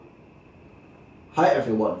Hi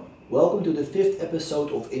everyone, welcome to the fifth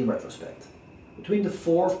episode of In Retrospect. Between the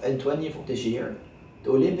 4th and 20th of this year, the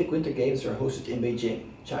Olympic Winter Games are hosted in Beijing,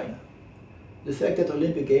 China. The fact that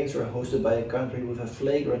Olympic Games are hosted by a country with a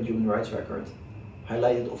flagrant human rights record,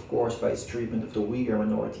 highlighted of course by its treatment of the Uyghur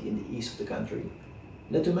minority in the east of the country,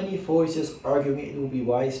 led to many voices arguing it would be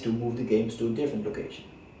wise to move the Games to a different location.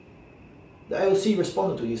 The IOC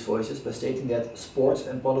responded to these voices by stating that sports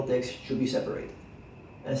and politics should be separated,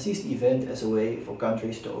 and sees the event as a way for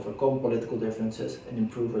countries to overcome political differences and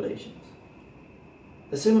improve relations.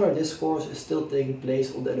 A similar discourse is still taking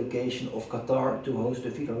place on the allocation of Qatar to host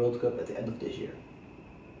the FIFA World Cup at the end of this year.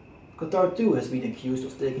 Qatar too has been accused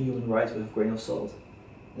of taking human rights with a grain of salt,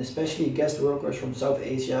 and especially guest workers from South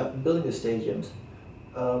Asia building the stadiums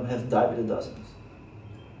have died by the dozens.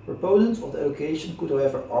 Proponents of the allocation could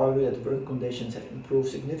however argue that working conditions have improved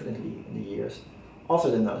significantly in the years after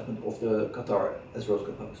the announcement of the Qatar as World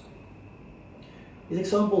Cup host. These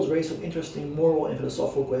examples raise some interesting moral and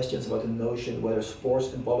philosophical questions about the notion whether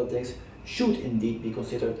sports and politics should indeed be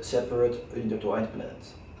considered separate, intertwined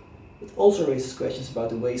planets. It also raises questions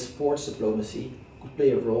about the way sports diplomacy could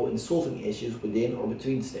play a role in solving issues within or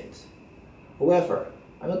between states. However,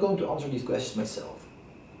 I'm not going to answer these questions myself.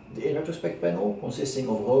 The In Retrospect panel, consisting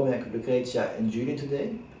of Romek, Lucrezia and Julian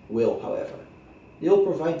today, will, however. They will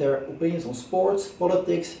provide their opinions on sports,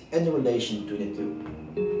 politics and the relation between the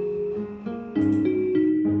two.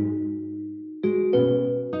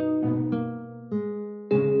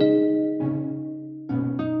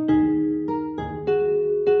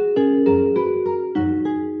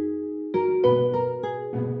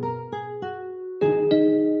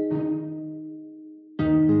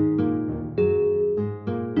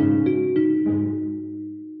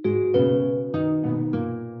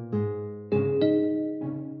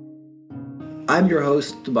 I'm your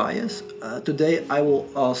host, Tobias. Today I will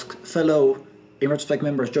ask fellow In Retrospect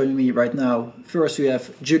members joining me right now. First we have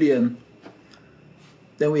Julian,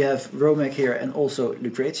 then we have Romek here and also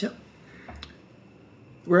Lucrezia.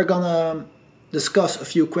 We're gonna discuss a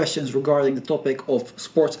few questions regarding the topic of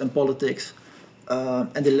sports and politics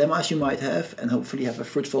and dilemmas you might have, and hopefully have a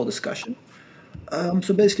fruitful discussion.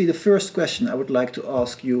 So basically the first question I would like to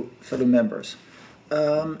ask you, fellow members,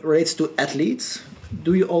 relates to athletes.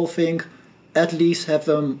 Do you all think athletes have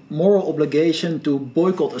a moral obligation to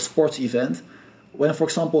boycott a sports event when, for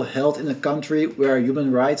example, held in a country where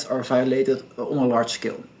human rights are violated on a large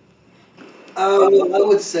scale? I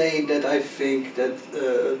would say that I think that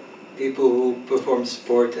people who perform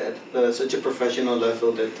sport at such a professional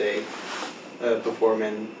level that they perform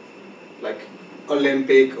in like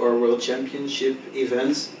Olympic or World Championship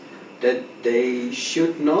events, that they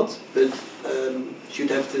should not, but should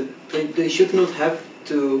have to. They should not have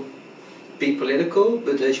to be political,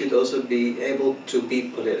 but they should also be able to be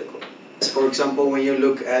political. For example, when you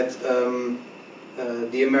look at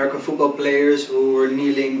the American football players who were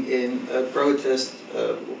kneeling in a protest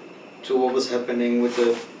to what was happening with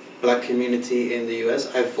the black community in the US,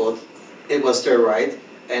 I thought it was their right,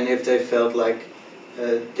 and if they felt like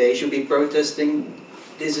they should be protesting,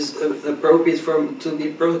 this is appropriate for them to be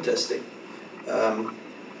protesting.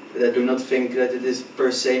 But I do not think that it is per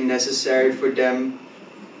se necessary for them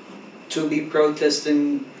to be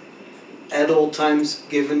protesting at all times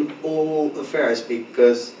given all affairs,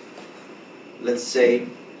 because let's say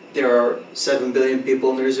there are 7 billion people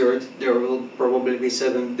on this earth, there will probably be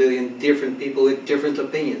 7 billion different people with different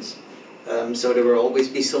opinions. So there will always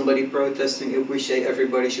be somebody protesting if we say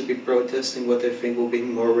everybody should be protesting what they think will be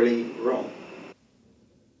morally wrong.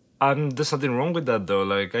 There's nothing wrong with that though.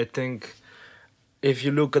 Like I think if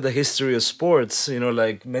you look at the history of sports,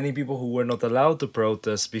 like many people who were not allowed to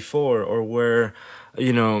protest before or were,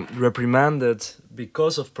 reprimanded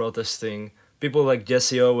because of protesting. People like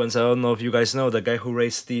Jesse Owens, I don't know if you guys know, the guy who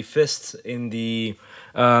raised the fist in the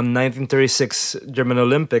 1936 German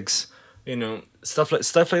Olympics, stuff like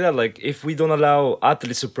that. Like if we don't allow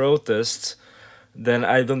athletes to protest, then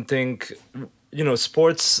I don't think,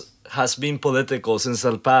 sports has been political since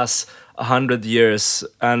the past 100 years,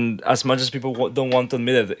 and as much as people don't want to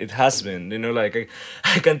admit it, it has been. Like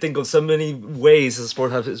I can think of so many ways the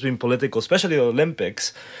sport has been political, especially the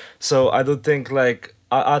Olympics. So I don't think like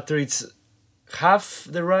athletes have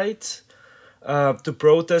the right to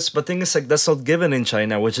protest, but thing is like that's not given in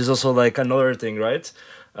China, which is also like another thing, right?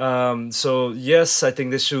 So yes, I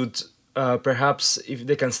think they should perhaps if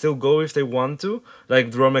they can still go if they want to,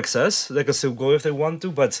 like Dromek says, they can still go if they want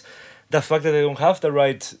to, but the fact that they don't have the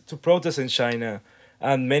right to protest in China,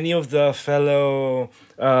 and many of the fellow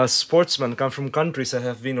sportsmen come from countries that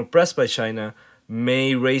have been oppressed by China,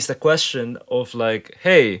 may raise the question of like,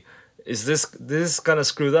 hey, is kind of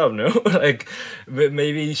screwed up, no? Like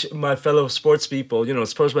maybe my fellow sports people,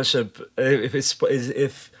 sportsmanship. If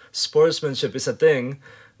if sportsmanship is a thing,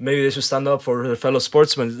 maybe they should stand up for their fellow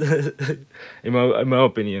sportsmen. In my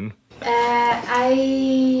opinion.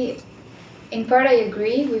 I, in part, I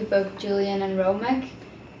agree with both Julian and Romek.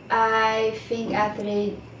 I think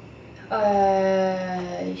athletes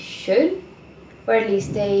should, or at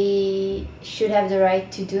least they should have the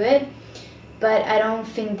right to do it. But I don't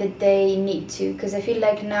think that they need to, because I feel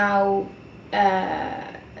like now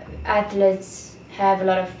athletes have a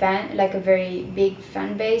lot of like a very big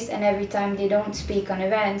fan base, and every time they don't speak on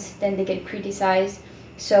events, then they get criticized,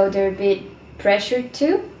 so they're a bit pressured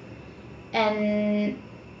to. And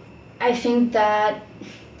I think that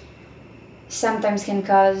sometimes can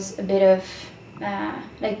cause a bit of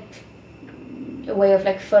like a way of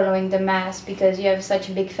like following the mass, because you have such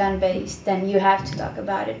a big fan base, then you have to talk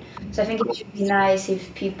about it. So I think it should be nice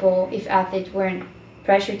if athletes weren't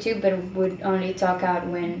pressured to, but would only talk out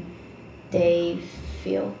when they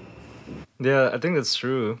feel. Yeah, I think that's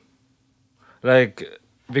true. Like,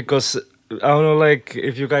 because I don't know, like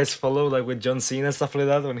if you guys follow like with John Cena and stuff like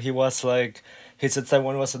that, when he was like he said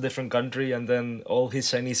Taiwan was a different country, and then all his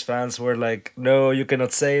Chinese fans were like, "No, you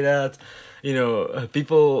cannot say that."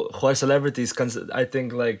 People who are celebrities can, I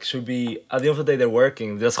think, like should be at the end of the day they're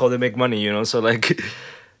working. That's how they make money. So like,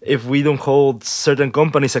 if we don't hold certain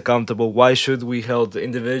companies accountable, why should we hold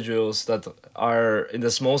individuals that are in the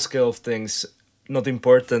small scale of things not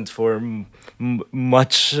important for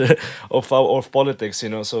much of politics?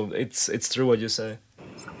 So it's true what you say.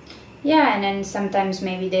 Yeah, and then sometimes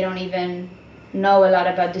maybe they don't even know a lot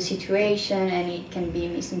about the situation, and it can be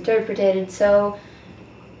misinterpreted. So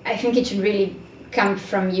I think it should really come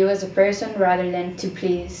from you as a person, rather than to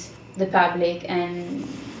please the public and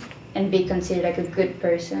be considered like a good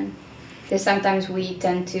person. Because sometimes we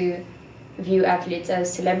tend to view athletes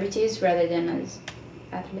as celebrities rather than as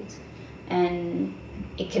athletes, and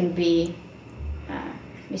it can be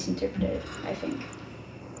misinterpreted, I think.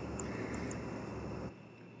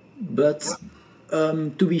 But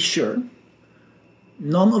to be sure,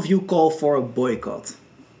 none of you call for a boycott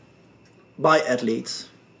by athletes.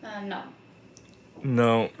 No.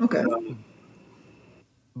 No, Okay.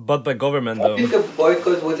 but by government I though. think a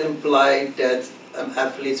boycott would imply that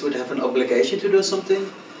athletes would have an obligation to do something,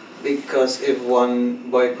 because if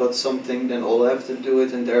one boycotts something, then all have to do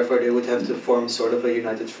it, and therefore they would have to form sort of a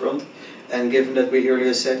united front. And given that we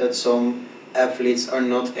earlier said that some athletes are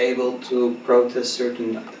not able to protest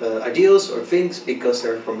certain ideals or things because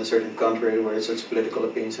they're from a certain country where such political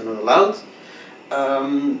opinions are not allowed,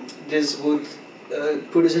 this would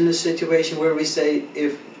put us in a situation where we say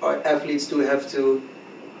if our athletes do have to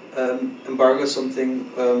embargo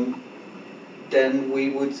something, then we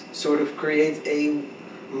would sort of create a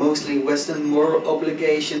mostly Western moral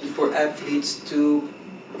obligation for athletes to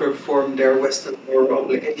perform their Western moral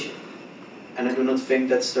obligation. And I do not think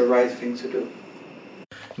that's the right thing to do.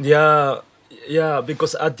 Yeah, yeah,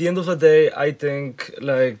 because at the end of the day, I think,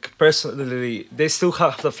 like, personally, they still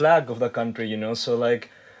have the flag of the country. So, like,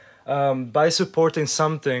 by supporting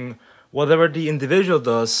something, whatever the individual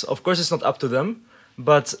does, of course, it's not up to them,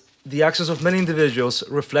 but the actions of many individuals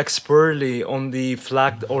reflects poorly on the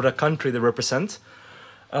flag or the country they represent.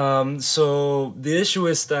 So the issue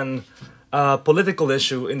is then a political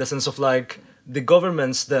issue, in the sense of like the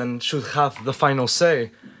governments then should have the final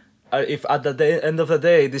say. If at the end of the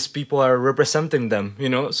day these people are representing them.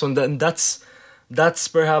 So then that's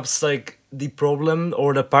perhaps like the problem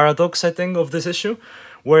or the paradox, I think, of this issue.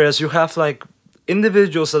 Whereas you have like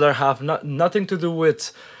individuals that have nothing to do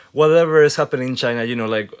with whatever is happening in China,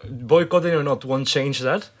 like boycotting or not won't change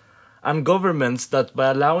that. And governments that, by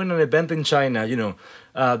allowing an event in China,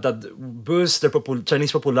 that boosts their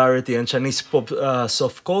Chinese popularity and Chinese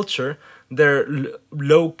soft culture, they're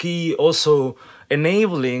low key also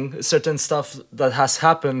enabling certain stuff that has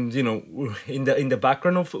happened, in the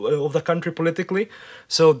background of the country politically.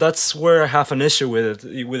 So that's where I have an issue with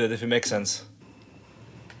it, if it makes sense.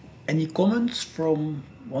 Any comments from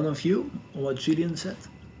one of you on what Julian said?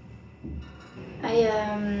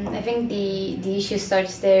 I think the issue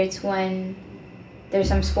starts there. It's when there's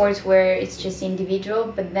some sports where it's just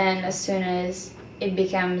individual, but then as soon as it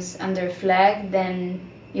becomes under flag, then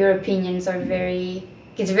your opinions are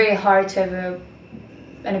it's very hard to have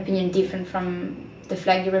an opinion different from the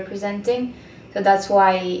flag you're representing. So that's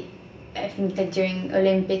why I think that during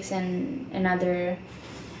Olympics and other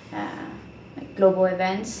like global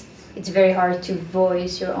events, it's very hard to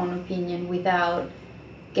voice your own opinion without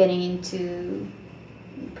getting into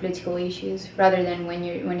political issues, rather than when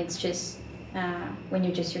you're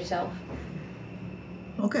just yourself.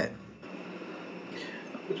 Okay.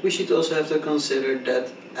 But we should also have to consider that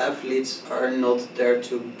athletes are not there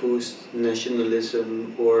to boost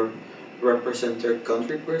nationalism or represent their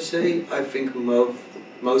country per se. I think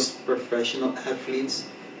most professional athletes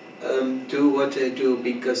do what they do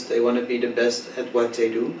because they want to be the best at what they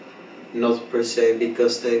do, not per se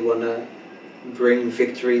because they want to bring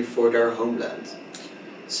victory for their homeland.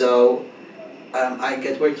 So I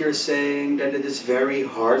get what you're saying, that it is very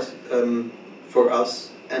hard for us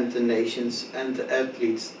and the nations and the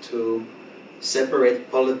athletes to separate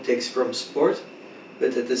politics from sport,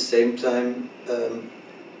 but at the same time,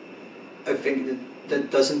 I think that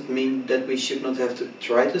doesn't mean that we should not have to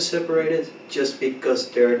try to separate it just because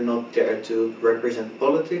they're not there to represent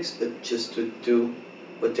politics, but just to do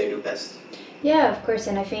what they do best. Yeah, of course,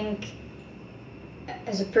 and I think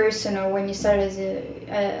as a person, or when you start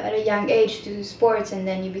at a young age to do sports and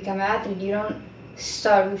then you become an athlete, you don't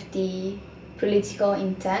start with the political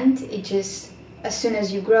intent. It just, as soon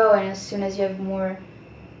as you grow and as soon as you have more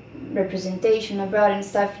representation abroad and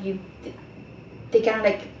stuff, they kind of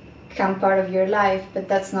like become part of your life, but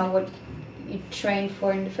that's not what you trained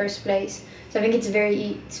for in the first place. So I think it's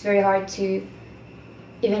very hard to,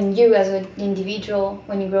 even you as an individual,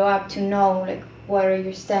 when you grow up, to know like what are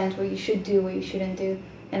your stands, what you should do, what you shouldn't do.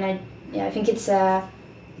 And I think it's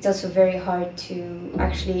also very hard to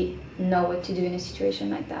actually know what to do in a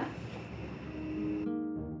situation like that.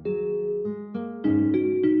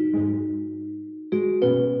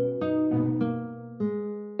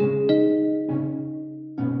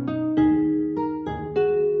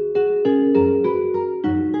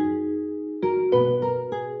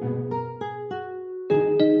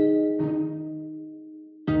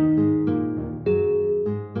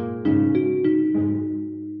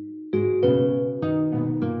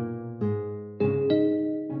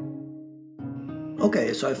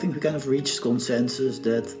 Okay, so I think we kind of reached consensus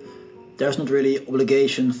that there's not really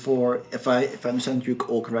obligation for, if I understand you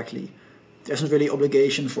all correctly, there's not really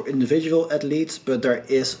obligation for individual athletes, but there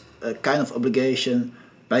is a kind of obligation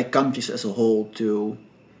by countries as a whole to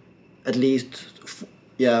at least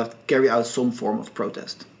carry out some form of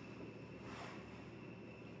protest.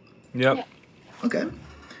 Yep. Yeah. Okay. In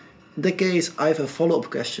that case, I have a follow-up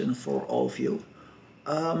question for all of you.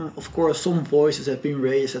 Of course, some voices have been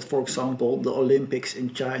raised that, for example, the Olympics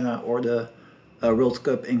in China or the World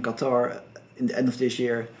Cup in Qatar in the end of this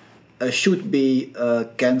year should be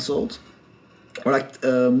cancelled or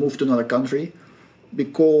moved to another country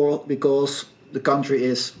because the country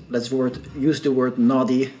is, use the word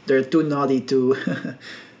naughty. They're too naughty to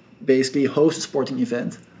basically host a sporting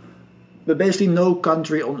event. But basically, no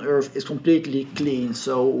country on earth is completely clean.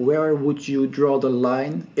 So where would you draw the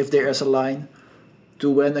line, if there is a line, to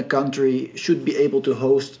when a country should be able to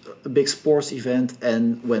host a big sports event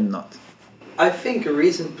and when not? I think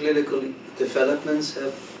recent political developments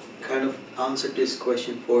have kind of answered this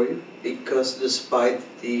question for you, because despite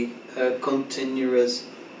the continuous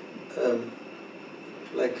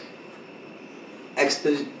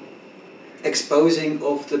exposing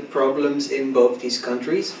of the problems in both these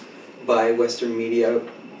countries by Western media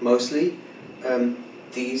mostly,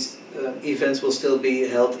 these events will still be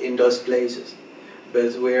held in those places.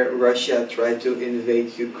 But where Russia tried to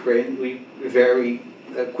invade Ukraine, we very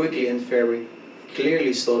quickly and very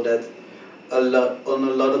clearly saw that on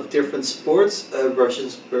a lot of different sports,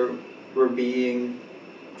 Russians were being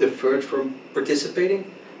deferred from participating.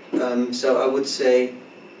 So I would say,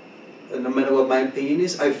 no matter what my opinion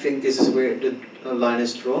is, I think this is where the line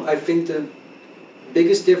is drawn. I think the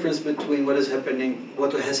biggest difference between what has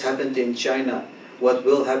happened in China, what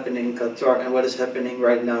will happen in Qatar, and what is happening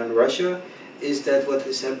right now in Russia is that what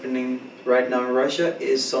is happening right now in Russia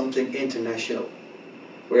is something international.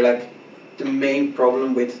 Where the main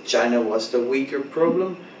problem with China was the weaker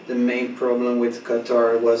problem, the main problem with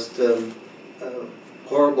Qatar was the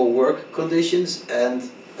horrible work conditions, and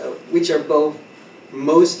which are both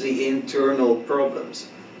mostly internal problems,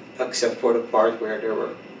 except for the part where there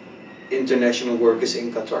were international workers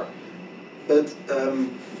in Qatar. But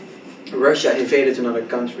Russia invaded another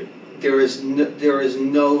country. There is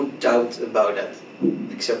no doubt about that,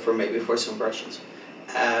 except for maybe for some Russians.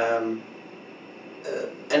 And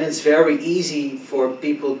it's very easy for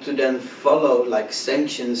people to then follow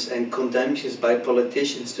sanctions and condemnations by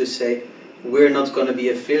politicians to say, we're not going to be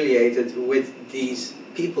affiliated with these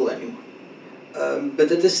people anymore. But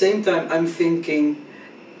at the same time, I'm thinking,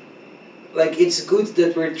 it's good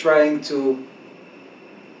that we're trying to,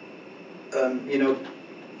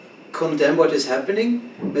 condemn what is happening,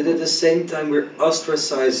 but at the same time we're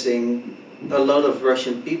ostracizing a lot of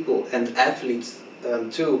Russian people and athletes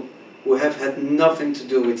too, who have had nothing to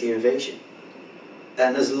do with the invasion.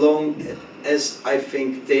 And as long as I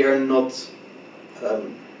think they are not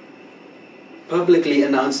publicly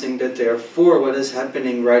announcing that they are for what is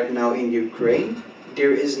happening right now in Ukraine,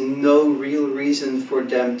 there is no real reason for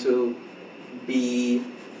them to be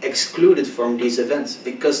excluded from these events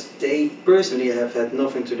because they personally have had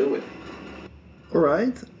nothing to do with it. All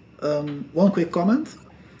right. One quick comment.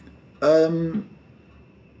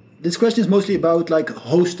 This question is mostly about like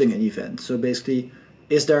hosting an event. So basically,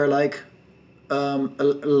 is there like a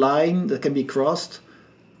line that can be crossed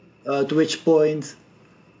to which point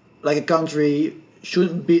like a country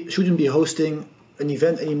shouldn't be hosting an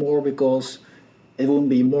event anymore because it wouldn't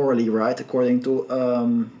be morally right according to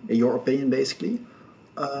your opinion basically.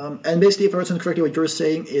 And basically, if I understand correctly, what you're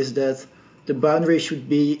saying is that the boundary should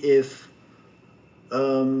be if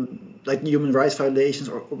like human rights violations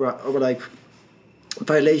or like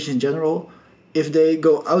violations in general, if they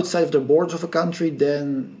go outside of the borders of a country,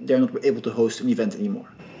 then they're not able to host an event anymore.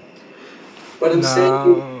 What I'm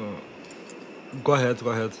saying. Go ahead.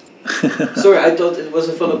 Sorry, I thought it was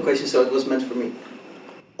a follow-up question, so it was meant for me.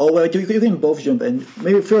 Oh, well, you can both jump in.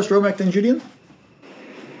 Maybe first Romac, then Julian?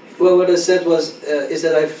 Well, what I said was is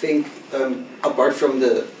that I think apart from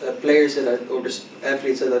the players or the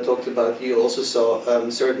athletes that I talked about, you also saw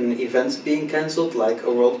certain events being cancelled, like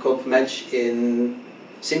a World Cup match in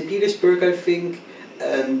St. Petersburg, I think,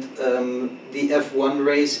 and the F1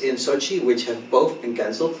 race in Sochi, which have both been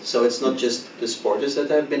cancelled. So it's not just the sporters that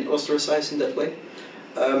have been ostracized in that way.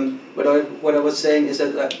 What I was saying is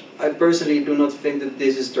that I personally do not think that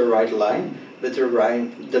this is the right line, but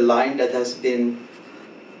the line that has been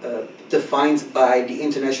defined by the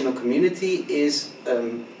international community is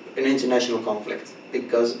an international conflict,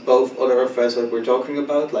 because both other affairs that we're talking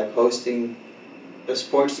about, like hosting a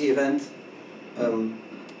sports event,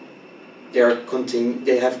 they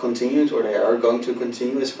have continued or they are going to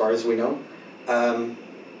continue as far as we know,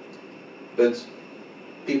 but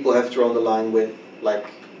people have drawn the line with like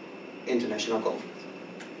international conflict.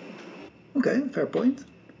 Okay, fair point.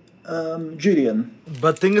 Julian.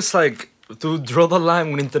 But thing is like, to draw the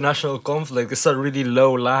line with international conflict is a really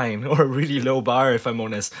low line or a really low bar, if I'm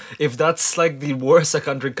honest. If that's like the worst a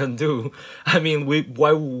country can do, I mean,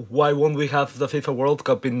 why won't we have the FIFA World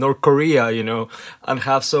Cup in North Korea, and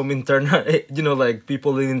have some internal, like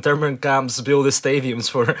people in internment camps build the stadiums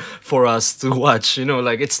for us to watch,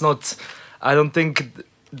 like it's not, I don't think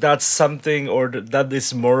that's something or that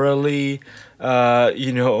is morally,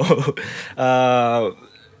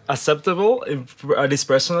 acceptable, at least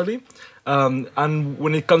personally. And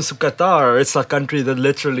when it comes to Qatar, it's a country that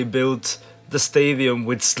literally built the stadium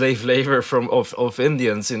with slave labor of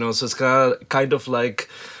Indians, so it's kind of like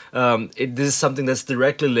this is something that's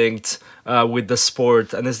directly linked with the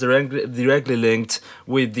sport, and it's directly linked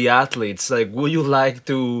with the athletes. Like, would you like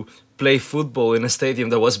to play football in a stadium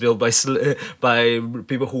that was built by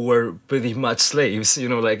people who were pretty much slaves?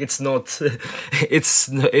 Like it's not it's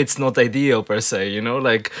not ideal per se,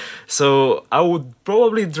 like, so I would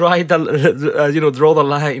probably draw the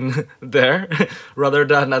line there rather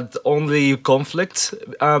than at only conflict,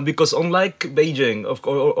 because unlike Beijing, of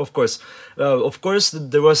course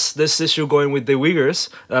there was this issue going with the Uyghurs,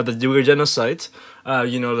 the Uyghur genocide,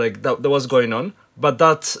 like that was going on, but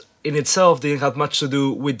that in itself didn't have much to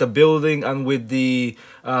do with the building and with the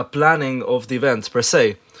planning of the event per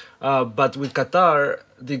se. But with Qatar,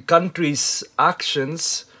 the country's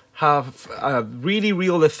actions have a really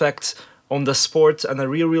real effect on the sport and a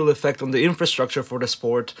real effect on the infrastructure for the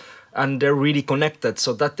sport, and they're really connected.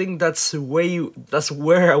 So that's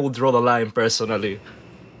where I would draw the line personally.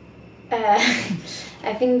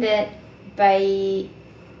 I think that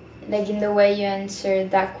in the way you answer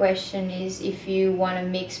that question is if you want to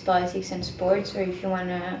mix politics and sports or if you want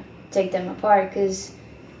to take them apart. Because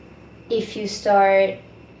if you start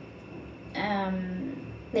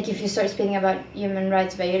speaking about human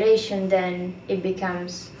rights violation, then it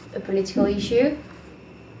becomes a political issue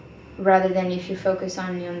rather than if you focus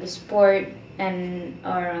only on the sport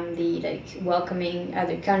or on the welcoming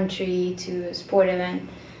other country to a sport event.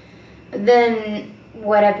 But then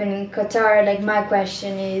what happened in Qatar, my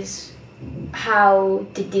question is, how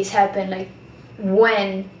did this happen?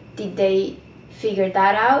 When did they figure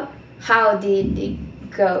that out? How did it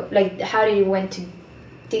go? How did it went to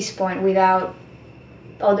this point without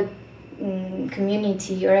all the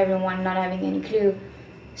community or everyone not having any clue?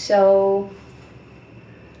 So,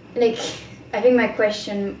 I think my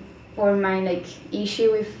question or my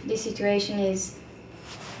issue with this situation is,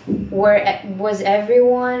 was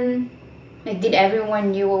everyone did everyone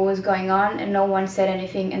knew what was going on and no one said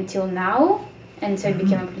anything until now, and so it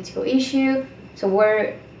became a political issue? So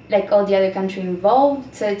were all the other countries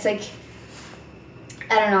involved? So it's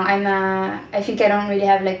I don't know. I think I don't really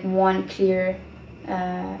have like one clear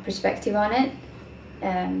perspective on it.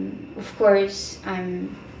 Of course,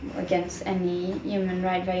 I'm against any human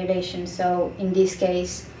right violation. So in this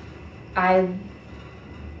case, I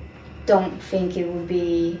don't think it would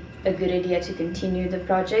be a good idea to continue the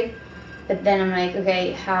project. But then I'm like,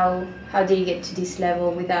 okay, how did you get to this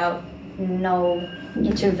level without no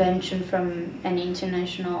intervention from any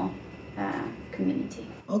international community?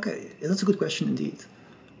 Okay, that's a good question indeed.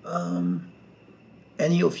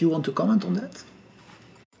 Any of you want to comment on that?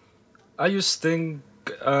 I just think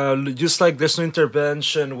just like there's no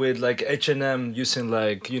intervention with like H&M using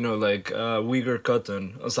like Uyghur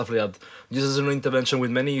cotton and stuff like that. Just as no intervention with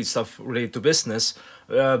many stuff related to business.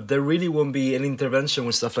 There really won't be any intervention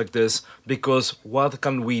with stuff like this because what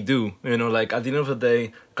can we do? Like at the end of the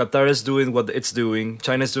day, Qatar is doing what it's doing,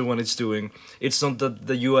 China is doing what it's doing. It's not that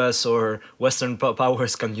the US or Western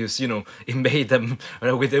powers can use, invade them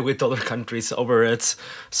with other countries over it.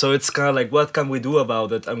 So it's kind of like, what can we do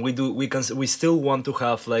about it? And we still want to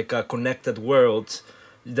have like a connected world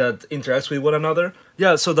that interacts with one another.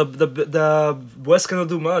 Yeah, so the West cannot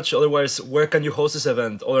do much. Otherwise, where can you host this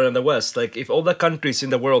event other than the West? Like, if all the countries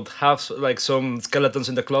in the world have like some skeletons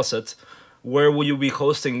in the closet, where will you be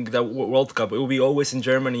hosting the World Cup? It will be always in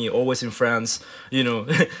Germany, always in France,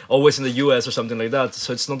 always in the US or something like that.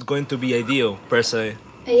 So it's not going to be ideal per se.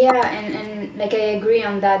 Yeah, and like I agree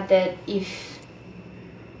on that if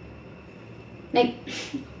like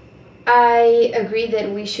I agree that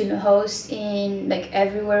we should host in like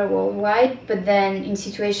everywhere worldwide, but then in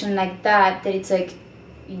situation like that it's like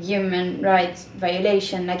human rights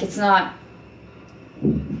violation. Like it's not.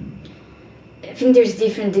 I think there's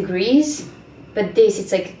different degrees, but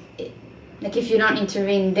it's like if you don't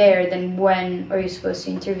intervene there, then when are you supposed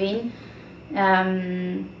to intervene?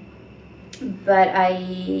 But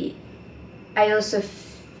I also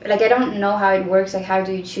I don't know how it works. Like how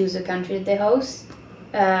do you choose a country that they host?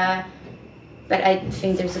 But I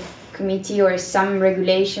think there's a committee or some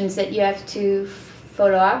regulations that you have to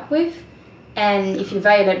follow up with, and if you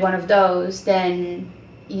violate one of those, then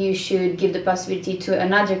you should give the possibility to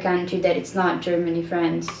another country that it's not Germany,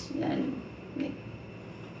 France, and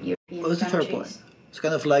European That's a fair countries. point. It's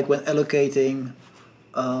kind of like when allocating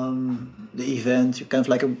the event, you kind of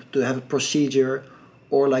like to have a procedure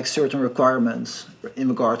or like certain requirements in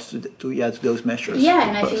regards to those measures. Yeah,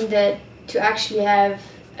 and I think that to actually have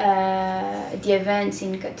the events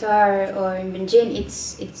in Qatar or in Beijing,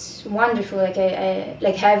 it's wonderful. Like I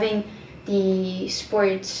like having the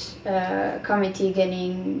sports committee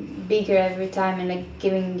getting bigger every time and like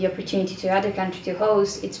giving the opportunity to other countries to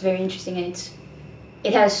host. It's very interesting and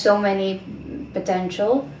it has so many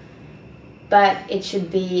potential, but it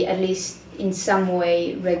should be at least in some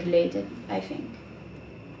way regulated, I think.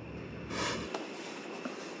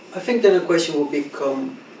 I think then the question will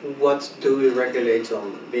become, what do we regulate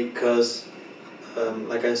on? Because,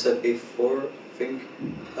 like I said before, I think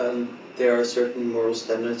there are certain moral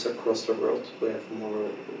standards across the world. We have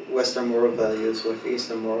Western moral values, we have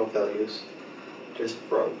Eastern moral values.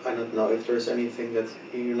 I don't know if there's anything that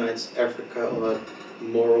unites Africa on a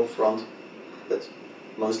moral front, but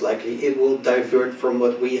most likely it will divert from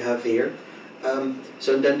what we have here.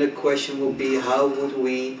 So then the question will be, how would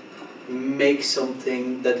we make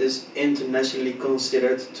something that is internationally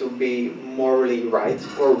considered to be morally right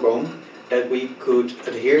or wrong that we could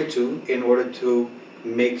adhere to in order to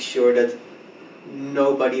make sure that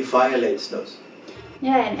nobody violates those?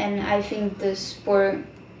 Yeah, and I think the sport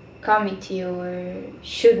committee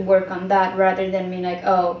should work on that rather than being like,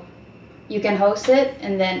 oh, you can host it,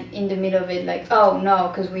 and then in the middle of it, like, oh no,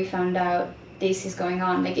 because we found out this is going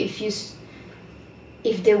on. Like if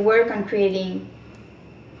they work on creating,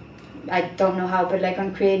 I don't know how, but like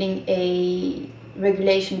on creating a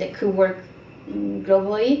regulation that could work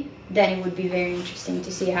globally, then it would be very interesting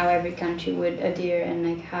to see how every country would adhere and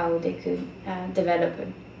like how they could develop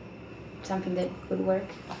something that would work.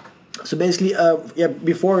 So basically,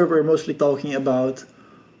 before we were mostly talking about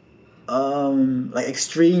like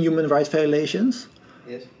extreme human rights violations.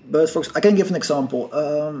 Yes. But I can give an example.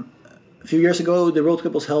 A few years ago, the World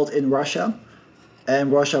Cup was held in Russia,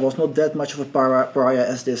 and Russia was not that much of a pariah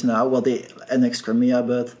as it is now. Well, they annexed Crimea,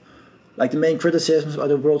 but like the main criticisms of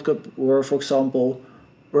the World Cup were, for example,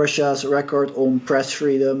 Russia's record on press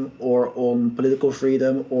freedom or on political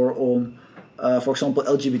freedom or on, for example,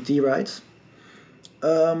 LGBT rights.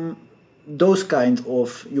 Those kind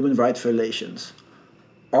of human rights violations.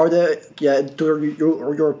 Are there, to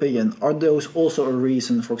your opinion, are those also a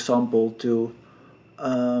reason, for example, to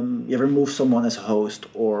remove someone as a host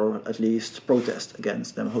or at least protest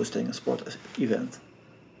against them hosting a sport event?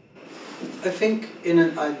 I think in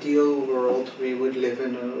an ideal world we would live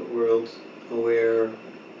in a world where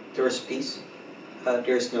there's peace,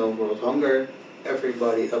 there's no world hunger,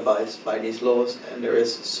 everybody abides by these laws, and there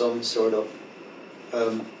is some sort of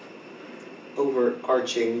um,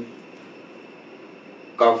 overarching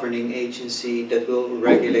governing agency that will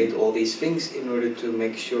regulate all these things in order to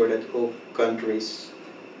make sure that all countries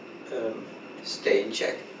stay in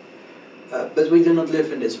check. But we do not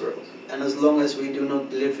live in this world. And as long as we do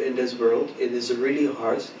not live in this world, it is really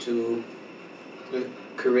hard to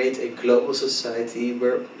create a global society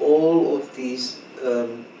where all of these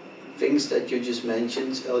things that you just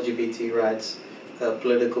mentioned, LGBT rights,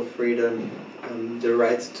 political freedom, the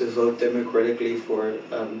right to vote democratically for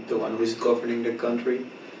the one who's governing the country.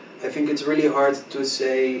 I think it's really hard to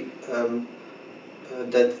say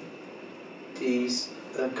that these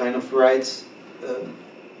kind of rights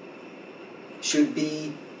should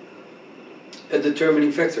be a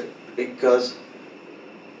determining factor, because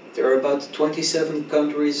there are about 27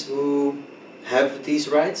 countries who have these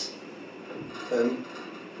rights, I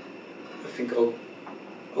think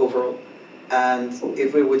overall. And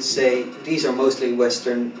if we would say these are mostly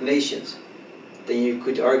Western nations, then you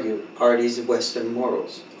could argue, are these Western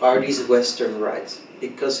morals? Are these Western rights?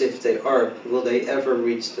 Because if they are, will they ever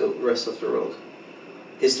reach the rest of the world?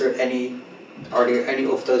 Are there any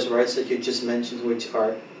of those rights that you just mentioned which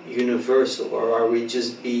are universal, or are we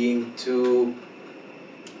just being too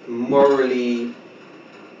morally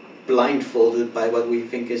blindfolded by what we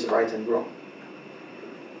think is right and wrong?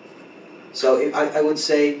 So I would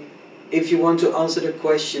say, if you want to answer the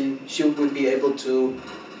question, should we be able to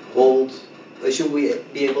hold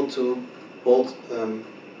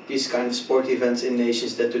these kind of sport events in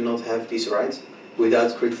nations that do not have these rights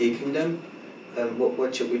without critiquing them,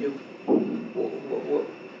 what should we do?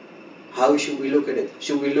 How should we look at it?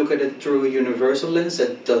 Should we look at it through a universal lens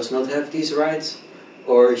that does not have these rights?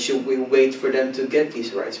 Or should we wait for them to get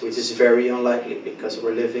these rights, which is very unlikely because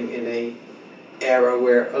we're living in an era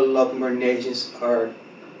where a lot more nations are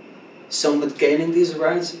somewhat gaining these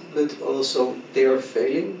rights, but also they are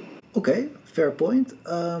failing? Okay, fair point.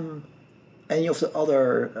 Any of the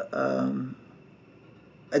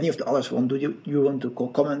others want? Do you want to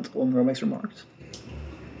comment on Romek's remarks?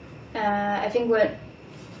 I think what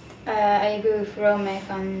I agree with Romek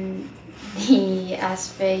on the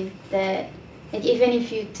aspect that, like, even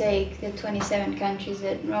if you take the 27 countries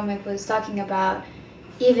that Romek was talking about,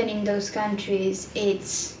 even in those countries,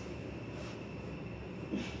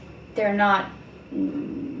 they're not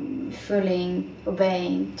fully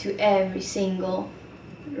obeying to every single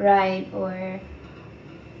right or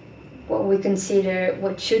what we consider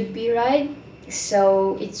what should be right.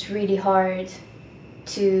 So it's really hard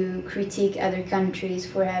to critique other countries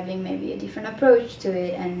for having maybe a different approach to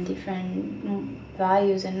it and different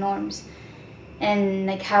values and norms. And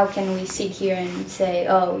like, how can we sit here and say,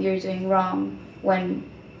 oh, you're doing wrong, when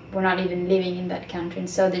we're not even living in that country? And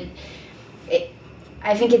so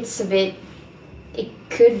I think it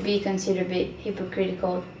could be considered a bit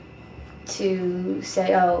hypocritical to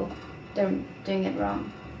say, oh, they're doing it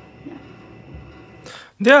wrong.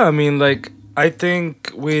 Yeah, I mean, like, I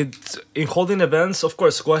think in holding events, of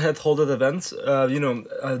course, go ahead, hold the events.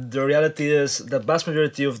 The reality is the vast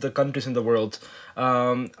majority of the countries in the world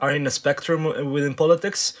are in a spectrum within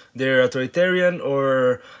politics. They're authoritarian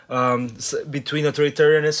or between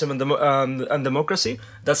authoritarianism and democracy.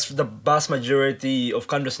 That's the vast majority of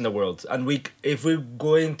countries in the world. And if we're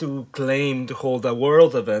going to claim to hold a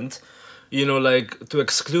world event, to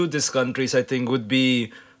exclude these countries, I think would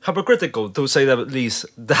be hypocritical, to say the least.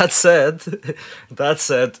 That said,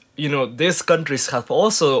 these countries have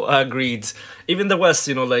also agreed, even the West,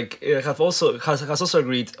 has also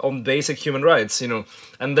agreed on basic human rights,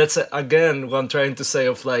 and that's again what I'm trying to say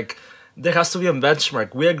of like, there has to be a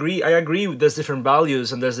benchmark. I agree there's different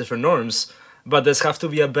values and there's different norms, but there's have to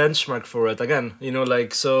be a benchmark for it again,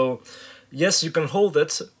 so. Yes, you can hold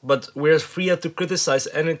it, but we're free to criticize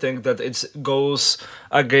anything that it goes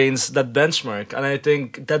against that benchmark. And I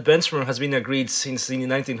think that benchmark has been agreed since the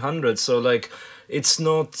 1900s. So, like, it's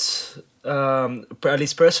not, at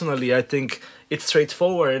least personally, I think it's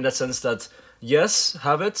straightforward in the sense that, yes,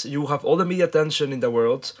 have it. You have all the media attention in the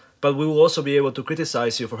world, but we will also be able to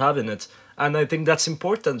criticize you for having it. And I think that's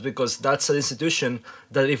important because that's an institution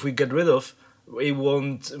that if we get rid of, it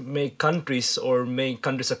won't make countries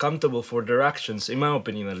accountable for their actions, in my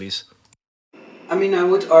opinion at least. I mean, I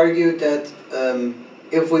would argue that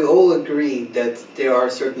if we all agree that there are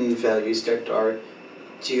certain values that are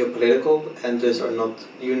geopolitical and those are not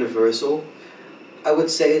universal, I would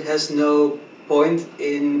say it has no point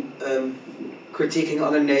in critiquing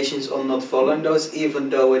other nations on not following those, even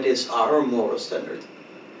though it is our moral standard.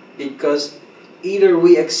 Because either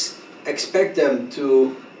we expect them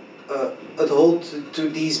to adhere to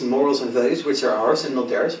these morals and values, which are ours and not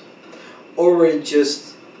theirs, or we're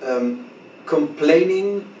just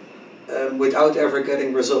complaining without ever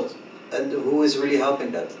getting result. And who is really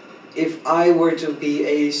helping that? If I were to be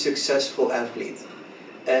a successful athlete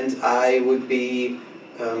and I would be,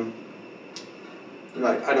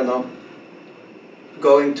 like, I don't know,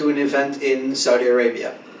 going to an event in Saudi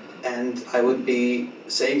Arabia and I would be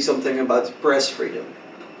saying something about press freedom.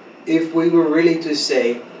 If we were really to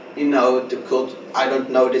say, you know, the cult, I don't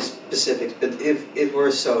know the specifics, but if it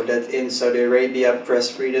were so that in Saudi Arabia press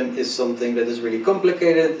freedom is something that is really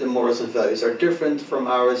complicated, the morals and values are different from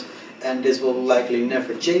ours, and this will likely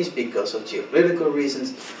never change because of geopolitical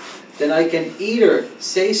reasons, then I can either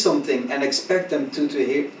say something and expect them to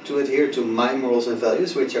adhere to my morals and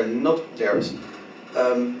values, which are not theirs,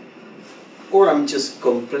 or I'm just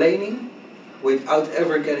complaining without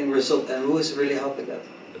ever getting result, and who is really helping that?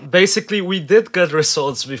 Basically, we did get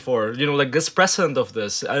results before, you know, like this precedent of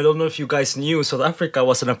this. I don't know if you guys knew South Africa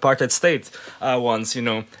was an apartheid state once, you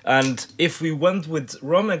know, and if we went with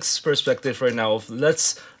Romek's perspective right now of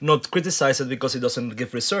let's not criticize it because it doesn't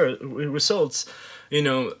give results, you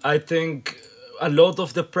know, I think a lot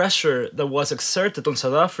of the pressure that was exerted on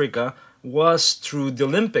South Africa was through the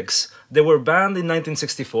Olympics. They were banned in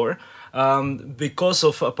 1964 because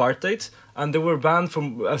of apartheid, and they were banned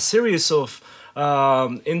from a series of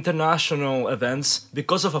international events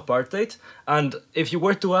because of apartheid. And if you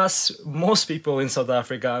were to ask most people in South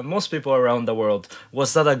Africa, most people around the world,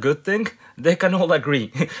 was that a good thing? They can all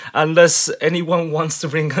agree, unless anyone wants to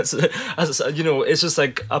bring us, as you know, it's just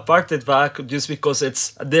like apartheid back just because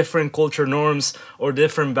it's different culture norms or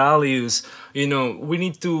different values. You know, we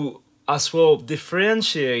need to as well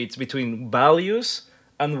differentiate between values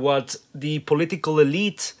and what the political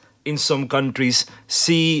elite in some countries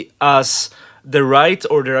see as the right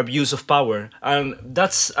or their abuse of power. And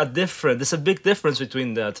there's a big difference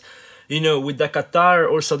between that. You know, with the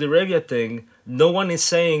Qatar or Saudi Arabia thing, no one is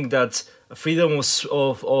saying that freedom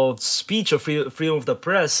of speech or freedom of the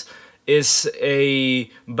press is a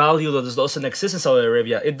value that doesn't exist in Saudi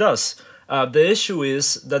Arabia. It does. The issue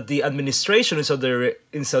is that the administration in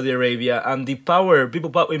Saudi Arabia and the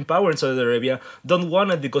people in power in Saudi Arabia don't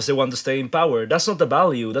want it because they want to stay in power. That's not the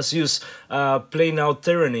value. That's just plain out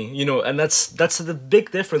tyranny, you know. And that's the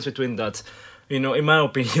big difference between that, you know, in my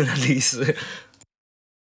opinion at least.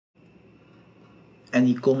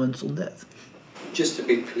 Any comments on that? Just to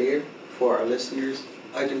be clear for our listeners,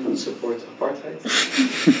 I do not support apartheid.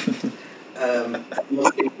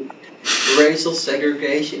 Racial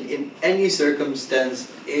segregation in any circumstance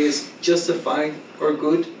is justified or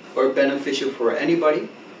good or beneficial for anybody.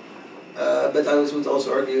 But I would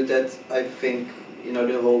also argue that I think, you know,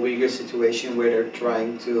 the whole Uyghur situation where they're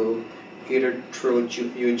trying to either through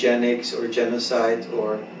eugenics or genocide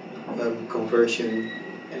or conversion,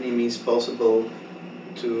 any means possible,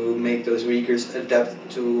 to make those Uyghurs adapt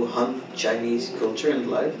to Han Chinese culture and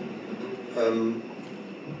life.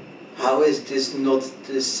 How is this not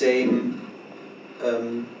the same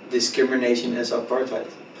discrimination as apartheid?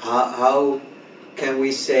 How can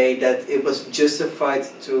we say that it was justified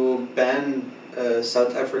to ban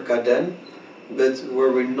South Africa then, but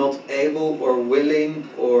were we not able or willing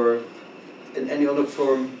or in any other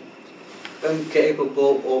form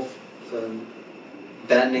incapable of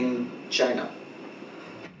banning China?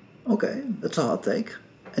 Okay, that's a hot take.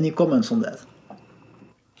 Any comments on that?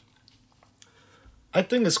 I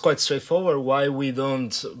think it's quite straightforward why we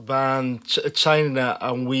don't ban China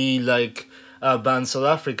and we ban South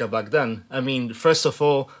Africa back then. I mean, first of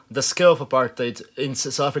all, the scale of apartheid in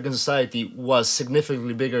South African society was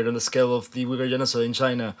significantly bigger than the scale of the Uyghur genocide in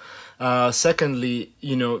China. Secondly,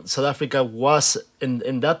 you know, South Africa was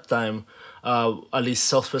in that time at least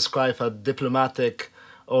self-prescribed a diplomatic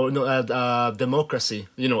or no, democracy.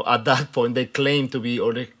 You know, at that point they claimed to be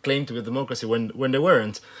a democracy when they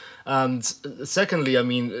weren't. And secondly, I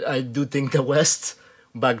mean, I do think the West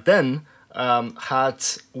back then had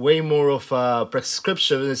way more of a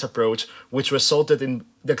prescriptionist approach, which resulted in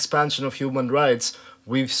the expansion of human rights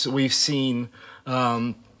we've seen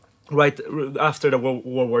right after the World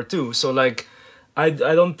War II. So like, I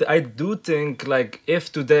do think like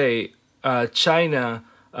if today if China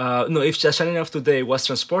of today was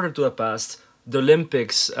transported to the past, the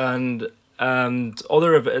Olympics and the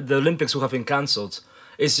Olympics would have been cancelled.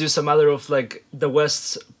 It's just a matter of like the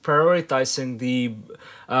West prioritizing the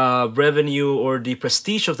revenue or the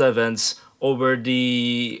prestige of the events over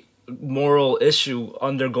the moral issue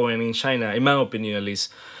undergoing in China, in my opinion at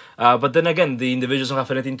least. But then again, the individuals don't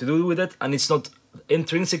have anything to do with it, and it's not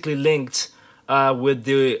intrinsically linked with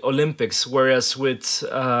the Olympics. Whereas with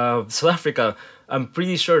South Africa, I'm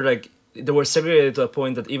pretty sure like they were segregated to a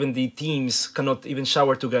point that even the teams cannot even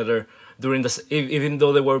shower together during this, even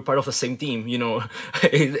though they were part of the same team. You know,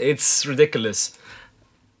 it's ridiculous.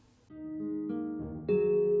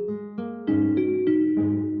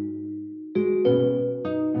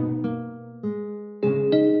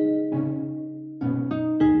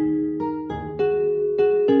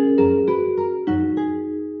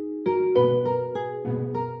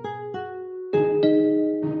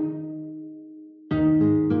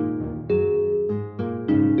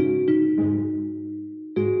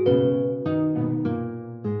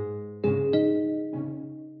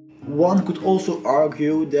 One could also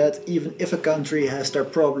argue that even if a country has their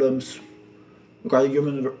problems regarding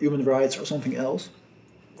human rights or something else,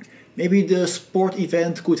 maybe the sport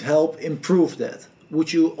event could help improve that.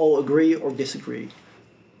 Would you all agree or disagree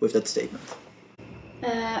with that statement?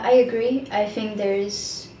 I agree. I think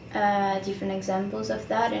there's different examples of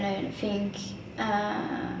that, and I think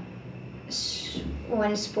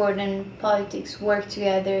when sport and politics work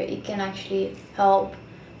together, it can actually help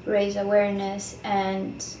raise awareness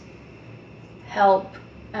and help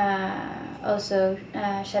also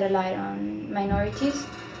shed a light on minorities.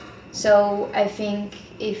 So I think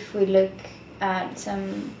if we look at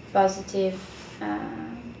some positive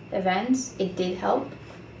events, it did help.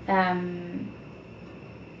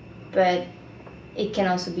 But it can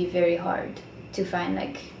also be very hard to find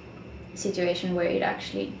like a situation where it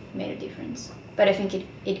actually made a difference. But I think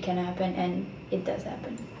it can happen, and it does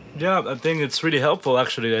happen. Yeah, I think it's really helpful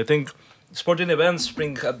actually. I think sporting events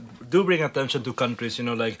do bring attention to countries. You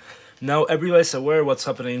know, like now everybody's aware what's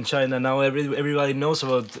happening in China. Now everybody knows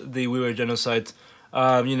about the Uyghur genocide.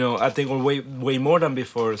 You know, I think way more than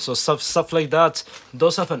before. So stuff like that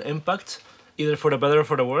does have an impact, either for the better or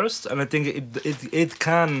for the worst. And I think it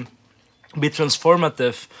can be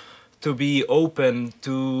transformative to be open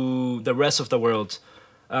to the rest of the world.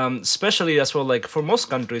 Especially as well, like for most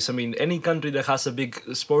countries. I mean, any country that has a big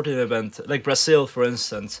sporting event, like Brazil, for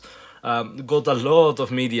instance, got a lot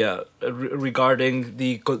of media regarding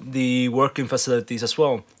the working facilities as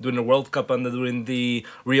well during the World Cup and during the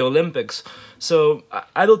Rio Olympics. So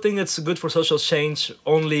I don't think it's good for social change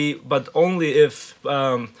but only if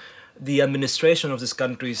the administration of these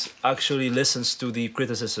countries actually listens to the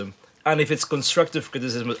criticism. And if it's constructive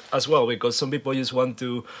criticism as well, because some people just want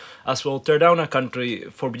to as well tear down a country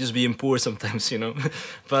for just being poor sometimes, you know.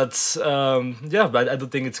 But but I don't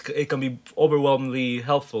think it can be overwhelmingly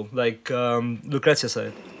helpful, like Lucrezia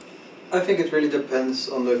said. I think it really depends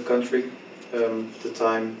on the country, the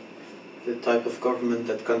time, the type of government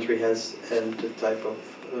that country has, and the type of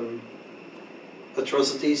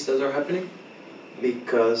atrocities that are happening.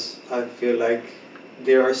 Because I feel like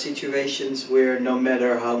there are situations where no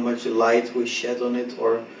matter how much light we shed on it,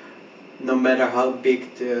 or no matter how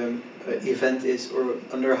big the event is, or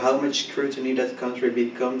under how much scrutiny that country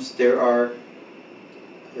becomes, there are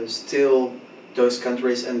still those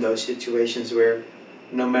countries and those situations where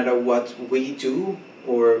no matter what we do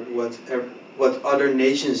or what other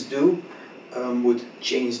nations do, would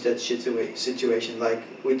change that situation. Like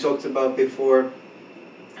we talked about before,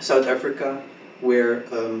 South Africa, where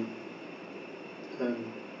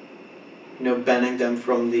banning them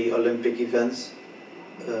from the Olympic events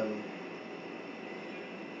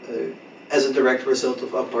as a direct result of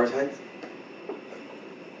apartheid.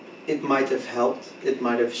 It might have helped, it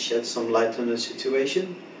might have shed some light on the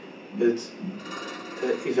situation, but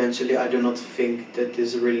eventually I do not think that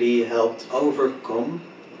this really helped overcome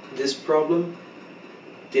this problem.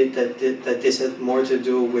 That this had more to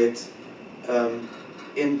do with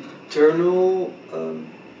internal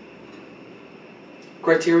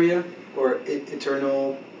criteria, or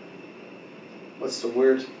internal, what's the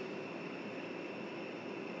word?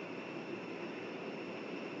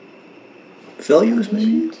 Values,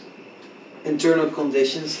 maybe? Internal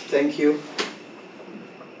conditions, thank you.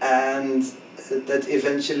 And that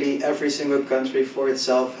eventually every single country for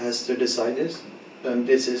itself has to decide this.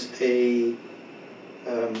 This is a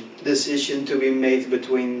decision to be made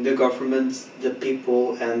between the government, the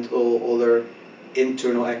people, and all other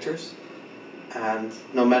internal actors. And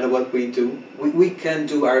no matter what we do, we can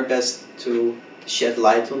do our best to shed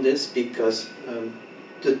light on this, because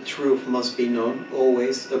the truth must be known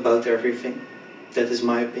always about everything. That is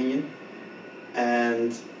my opinion.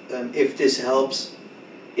 And if this helps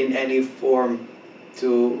in any form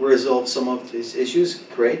to resolve some of these issues,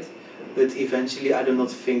 great. But eventually I do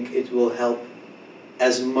not think it will help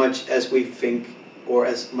as much as we think or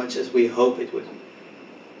as much as we hope it would.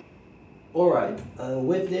 Alright,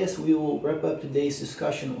 with this we will wrap up today's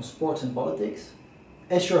discussion on sports and politics.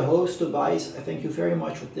 As your host, Tobias, I thank you very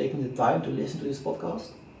much for taking the time to listen to this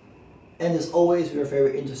podcast. And as always, we are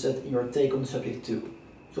very interested in your take on the subject too.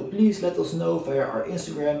 So please let us know via our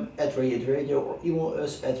Instagram at Radiate or email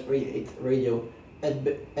us at radiateradio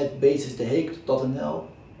at basisdeheek.nl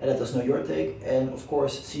and let us know your take. And of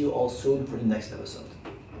course, see you all soon for the next episode.